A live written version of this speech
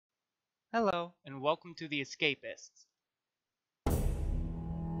Hello, and welcome to the Escapists.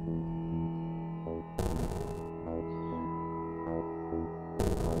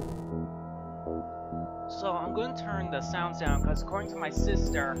 So I'm going to turn the sounds down because according to my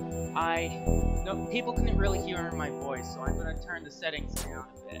sister, no people couldn't really hear my voice, so I'm going to turn the settings down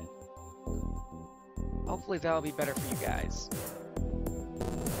a bit. Hopefully that'll be better for you guys.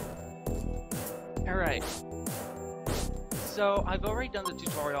 Alright. So I've already done the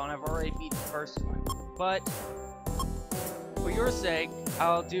tutorial and I've already beat the first one, but for your sake,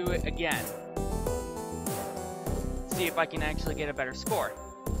 I'll do it again. See if I can actually get a better score.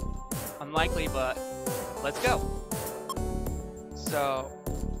 Unlikely, but let's go. So,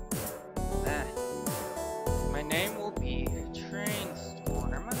 my name will be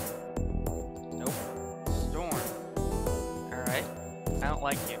Trainstorm. Nope, Storm. Alright, I don't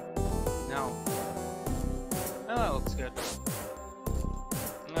like you. No. Oh, that looks good.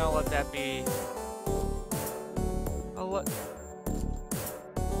 I'll let that be.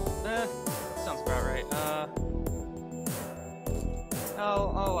 Sounds about right.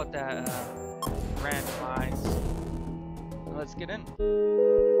 I'll let that randomize. Let's get in.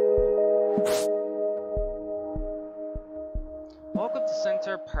 Welcome to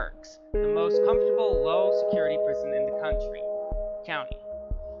Center Perks, the most comfortable, low-security prison in the county.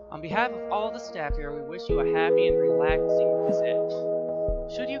 On behalf of all the staff here, we wish you a happy and relaxing visit.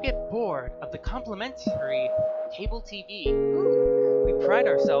 Should you get bored of the complimentary cable TV, we pride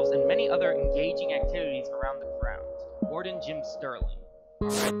ourselves in many other engaging activities around the grounds. Warden Jim Sterling.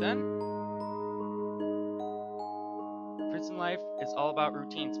 Alright then. Prison life is all about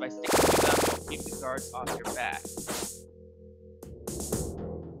routines. By sticking to them, you'll keep the guards off your back.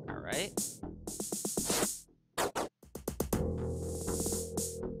 Alright.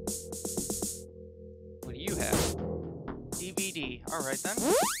 What do you have? DVD. Alright then.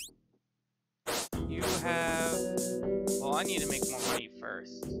 You have... Well, I need to make more money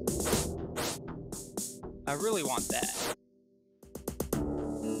first. I really want that.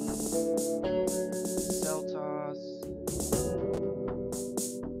 Cell toss.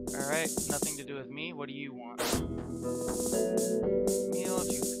 Alright, nothing to do with me. What do you want? Meal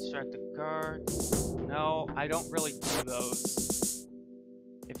if you distract the guards. No, I don't really do those.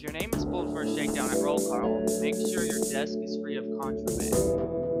 If your name is pulled for a shakedown at roll call, make sure your desk is free of contraband.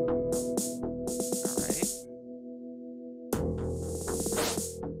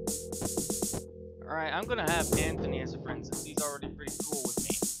 Alright, I'm gonna have Anthony as a friend since he's already pretty cool with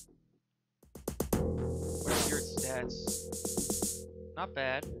me. What are your stats? Not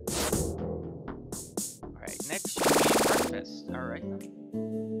bad. Alright, next should be breakfast. Alright then.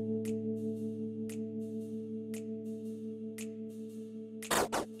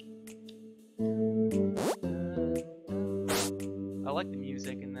 I like the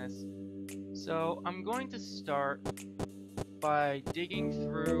music in this. So, I'm going to start by digging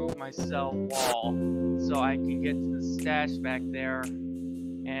through my cell wall so I can get to the stash back there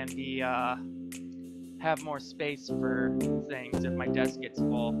and have more space for things if my desk gets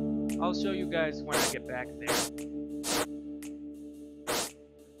full. I'll show you guys when I get back there.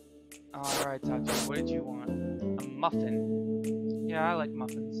 Alright, Tachi, what did you want? A muffin. Yeah, I like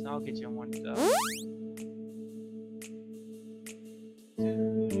muffins. I'll get you one though.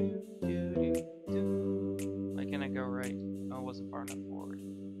 Why can't I go right? Oh, it wasn't far enough forward.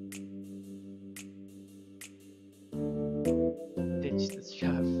 Ditch the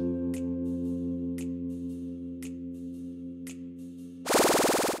chef.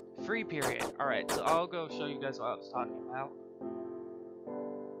 Free period. Alright, so I'll go show you guys what I was talking about.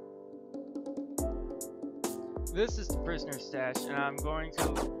 This is the prisoner stash, and I'm going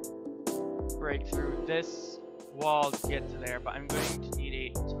to break through this wall to get to there, but I'm going to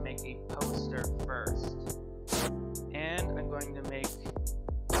need to make a poster first. And I'm going to make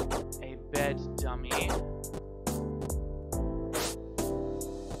a bed dummy.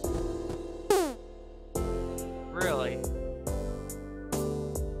 Really?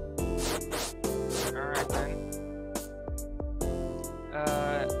 Alright then.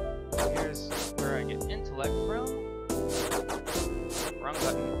 Here's where I get intellect from. Wrong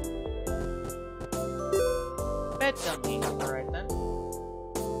button. Bed dummy. Alright then.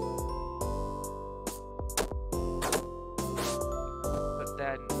 Put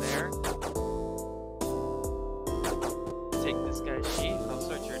that in there. Take this guy's sheet. I'll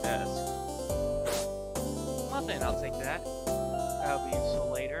search your desk. Muffin, I'll take that. That'll be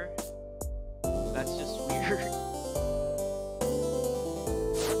useful later. That's just weird.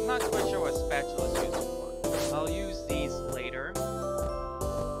 I'm not quite sure what spatula is used for. I'll use these later.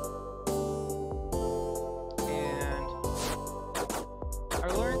 And I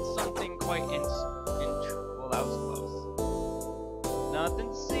learned something quite quite well, that was close. Nothing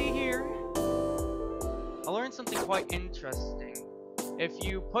to see here. I learned something quite interesting. If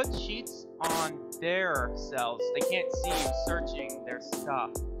you put sheets on their cells, they can't see you searching their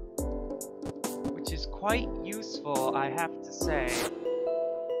stuff. Which is quite useful, I have to say.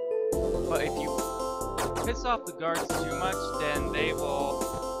 But if you piss off the guards too much, then they will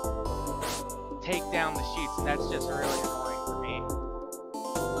take down the sheets, and that's just really annoying for me.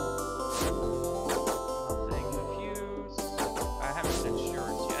 Nothing confused. I haven't said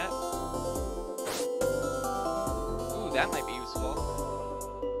sure yet. Ooh, that might be useful.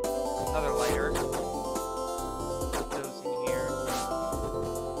 Another lighter. Put those in here.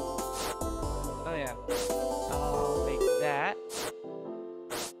 Oh yeah. I'll make that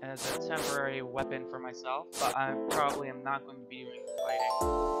as a temporary weapon for myself, but I probably am not going to be doing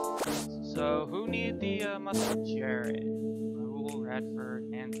fighting. So, who needed the muscle? Jared, Raoul,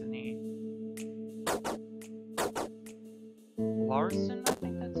 Radford, Anthony, Larson, I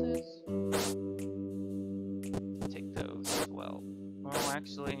think that says. Take those as well. Well,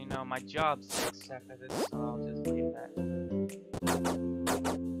 actually, you know, my job's next after this, so I'll just leave that.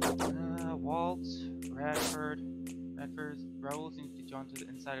 Walt, Radford, Raoul seems to be drawn to the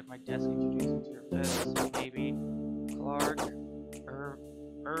inside of my desk, introducing to your fist. Maybe Clark,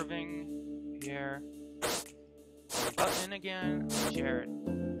 Irving, Pierre, Button again, Jared.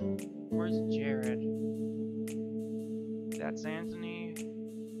 Where's Jared? That's Anthony.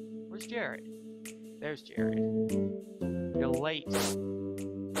 Where's Jared? There's Jared. You're late.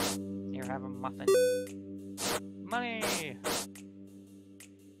 Here, have a muffin. Money!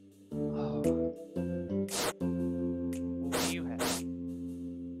 Oh. What do you have?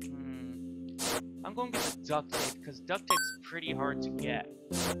 I'm going to get the duct tape, because duct tape's pretty hard to get.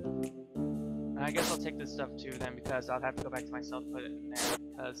 And I guess I'll take this stuff too then, because I'll have to go back to my cell and put it in there.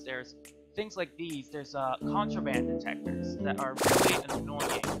 Because there's things like these. There's contraband detectors that are really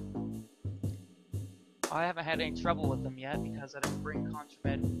annoying. I haven't had any trouble with them yet, because I didn't bring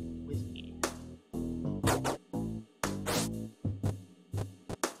contraband with me.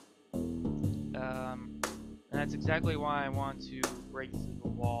 And that's exactly why I want to break through the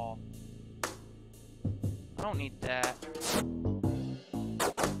wall. I don't need that.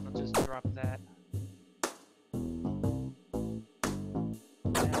 I'll just drop that.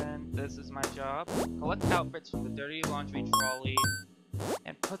 And this is my job. Collect outfits from the dirty laundry trolley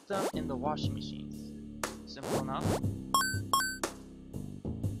and put them in the washing machines. Simple enough.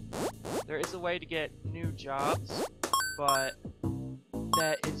 There is a way to get new jobs, but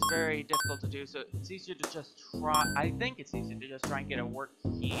that is very difficult to do, so it's easier to just try. I think it's easier to just try and get a work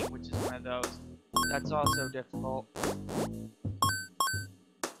key, which is one of those. That's also difficult.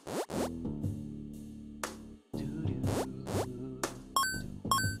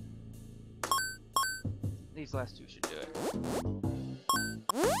 These last two should do it.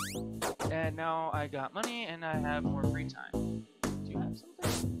 And now I got money and I have more free time. Do you have something?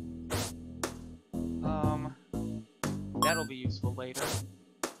 That'll be useful later.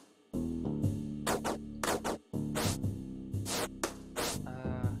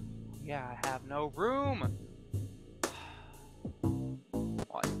 Yeah, I have no room!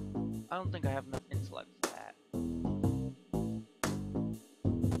 What? I don't think I have enough intellect for that.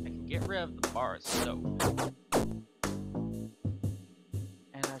 I can get rid of the bar of soap.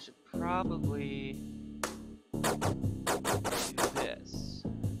 And I should probably do this.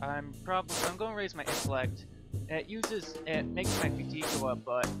 I'm going to raise my intellect. It makes my fatigue go up,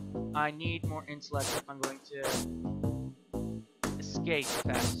 but I need more intellect if I'm going to escape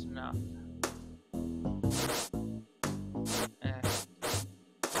fast enough.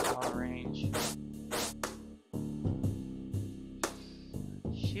 Out of range.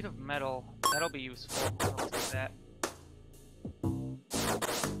 Sheet of metal, that'll be useful. I'll take that.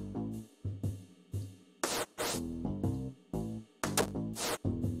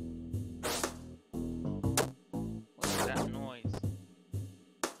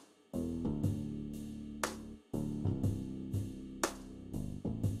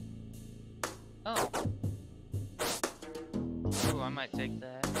 Oh. Ooh, I might take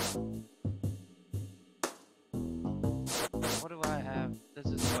that. What do I have? This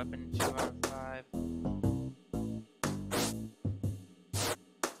is a weapon, 2 out of 5.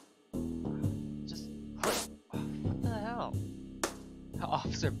 Just put... Oh, what the hell?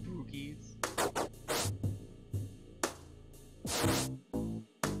 Officer Boogies.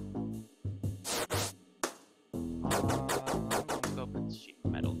 I'm gonna go put the sheet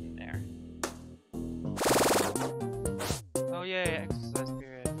of metal in there. Oh yeah, exercise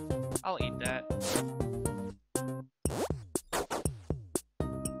period. I'll eat that.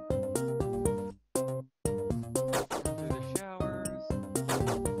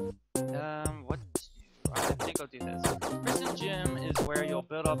 go do this. Prison gym is where you'll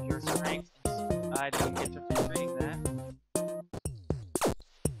build up your strength. I didn't get to finish reading that.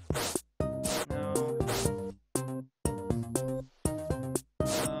 No.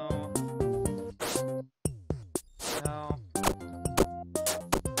 No.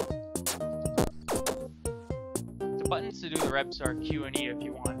 The buttons to do the reps are Q and E if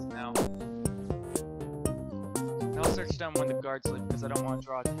you want to know. I'll search them when the guards leave because I don't want to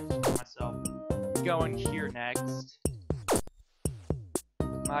draw attention to myself. Go in here next.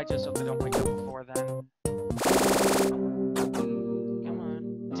 I just hope they don't wake up before then. Come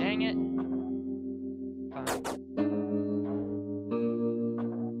on. Dang it. Fine.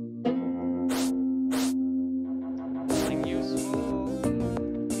 Nothing useful.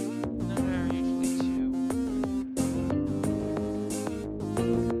 No, there are usually two.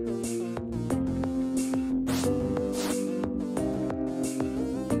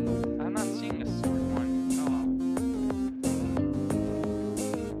 I'm not seeing a sword one. Oh well.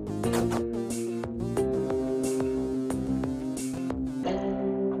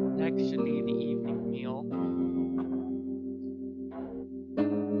 Next should be the evening meal.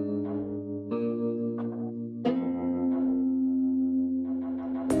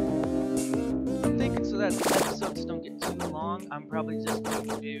 I'm thinking so that the episodes don't get too long, I'm probably just going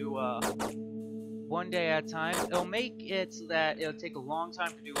to do one day at a time. It'll make it so that it'll take a long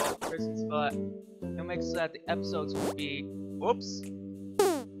time to do all the prisons, but it'll make it so that the episodes won't be, whoops,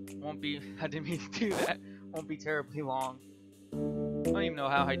 won't be, I didn't mean to do that, won't be terribly long. I don't even know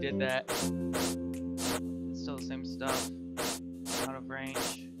how I did that. It's still the same stuff, out of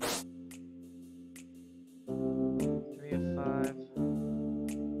range. 3 of 5.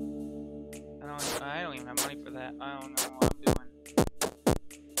 I don't even have money for that. I don't know what I'm doing.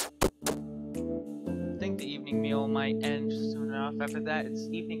 I think the evening meal might end soon enough. After that, it's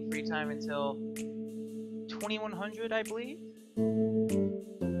evening free time until 2100, I believe.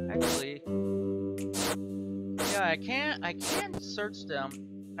 Actually, yeah, I can't search them.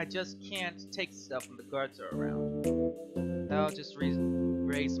 I just can't take stuff when the guards are around. That'll just raise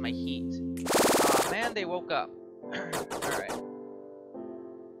my heat. Aw, man, they woke up. Alright.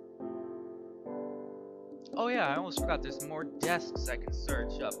 Oh yeah, I almost forgot there's more desks I can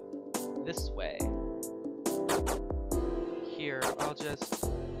search up this way. Here, I'll just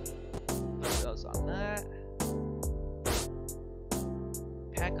put those on that.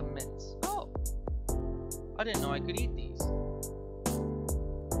 Pack of mints. Oh! I didn't know I could eat these.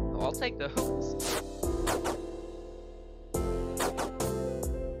 Oh, I'll take those.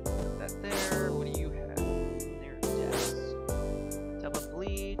 That there, what do you have? There's desk. Tub of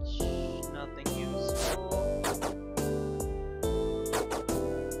bleach, nothing useful.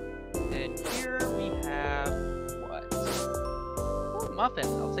 And here we have what? Oh, muffin.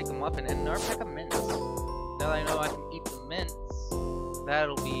 I'll take a muffin and another pack of mints. Now that I know I can eat the mints,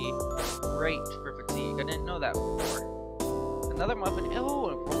 that'll be great for fatigue. I didn't know that before. Another muffin. Oh,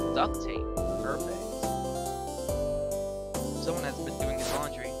 and duct tape. Perfect. Someone has been doing his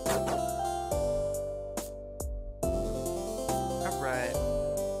laundry. Alright.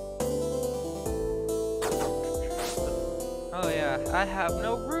 Oh yeah, I have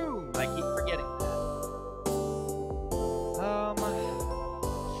no room. I keep forgetting that. I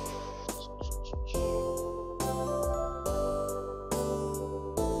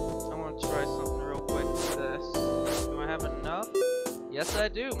want to try something real quick with this. Do I have enough? Yes, I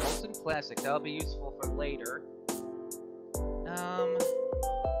do. Molten plastic. That'll be useful for later.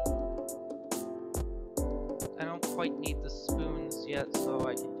 I don't quite need the spoons yet, so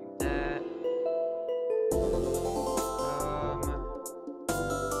I can do that.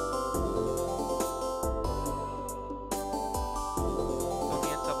 Don't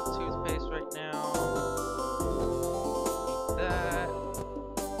need a tub of toothpaste right now. Need that.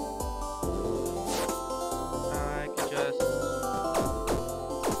 I can just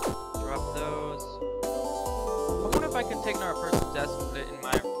drop those. I wonder if I can take our person's desk and put it in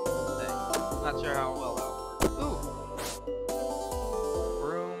my thing. Not sure how well that would work. Ooh!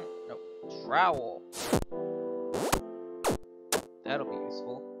 Broom. No. Trowel. That'll be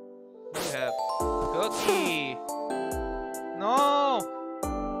useful. We have cookie! No!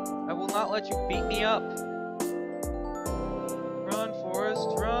 I will not let you beat me up. Run, Forrest,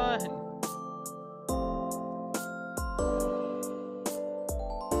 run!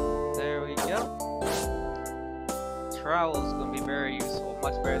 There we go. Trowel is going to be very useful,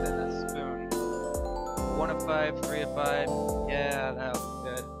 much better than a spoon. 1 of 5, 3 of 5. Yeah, that'll be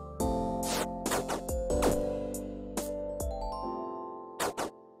good.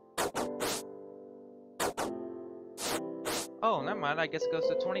 Oh, never mind. I guess it goes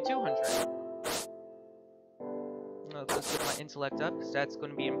to 2200. let's get my intellect up, because that's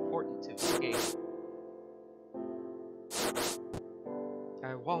going to be important to escape.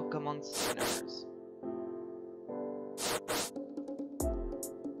 I walk amongst sinners.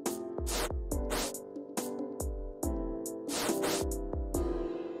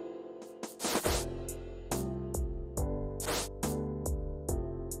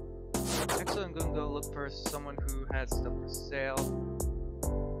 Actually, I'm gonna go look for someone who has stuff for sale.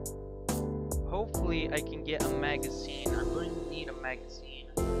 Hopefully, I can get a magazine. I'm going to need a magazine.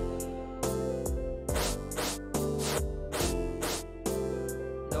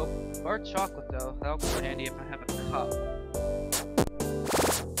 Nope. Bar chocolate, though. That'll come in handy if I have a cup.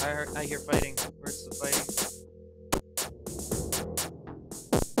 I hear fighting. Where's the fighting?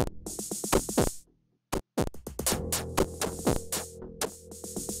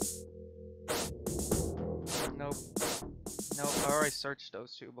 Nope. Nope, I already searched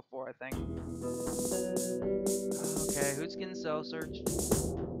those two before, I think. Okay, who's getting cell searched?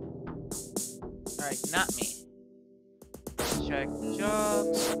 Alright, not me. Check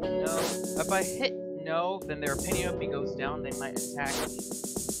jobs. No. If I hit no, then their opinion of me goes down, they might attack me.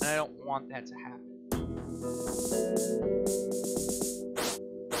 And I don't want that to happen.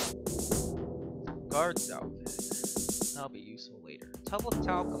 Guard's outfit. That'll be useful later. Tub of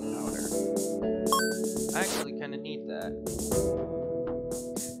talcum powder. I actually kinda need that.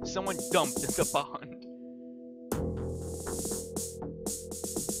 Someone dumped in the pond.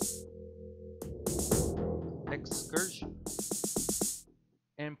 Excursion.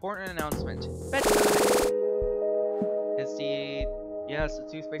 An important announcement. Bedtime! Is the... Yes, the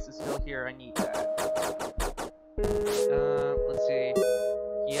toothpaste is still here. I need that. Let's see.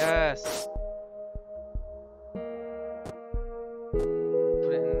 Yes!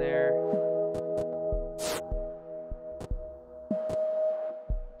 Put it in there.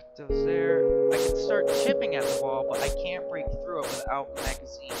 Put those there. I can start chipping at the wall, but I can't break through it without a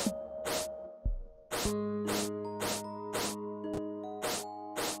magazine.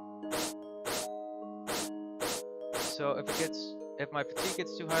 So if my fatigue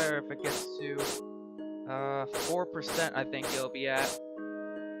gets too high, or if it gets to 4%, I think it'll be at,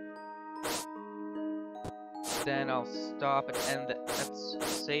 then I'll stop and end the episode,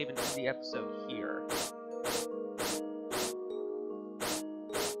 save and end the episode here.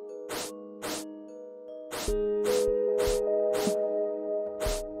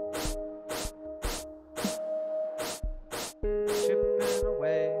 Chipping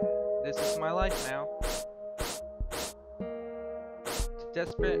away. This is my life now.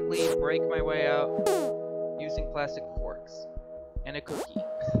 Desperately break my way out using plastic forks and a cookie.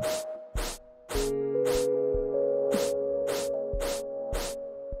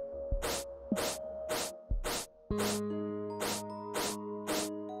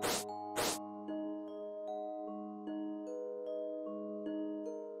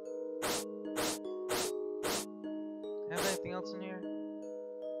 Have anything else in here?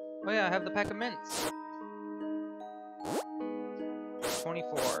 Oh yeah, I have the pack of mints.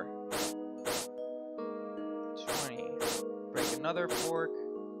 24. 20. Break another fork.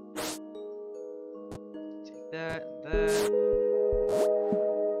 Take that and that.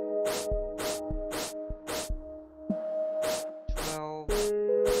 12.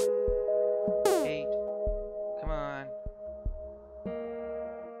 8. Come on.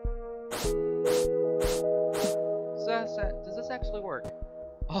 Does this actually work?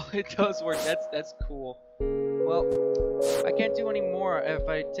 Oh, it does work. That's cool. Well, I can't do any more. If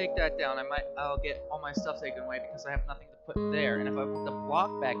I take that down, I'll get all my stuff taken away because I have nothing to put there. And if I put the block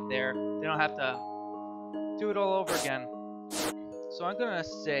back there, then I'll have to do it all over again. So I'm gonna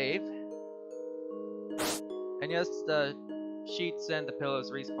save. And yes, the sheets and the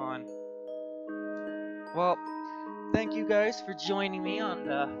pillows respawn. Well, thank you guys for joining me on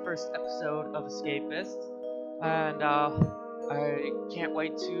the first episode of Escapists. And I can't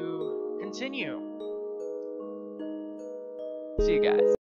wait to continue. See you guys.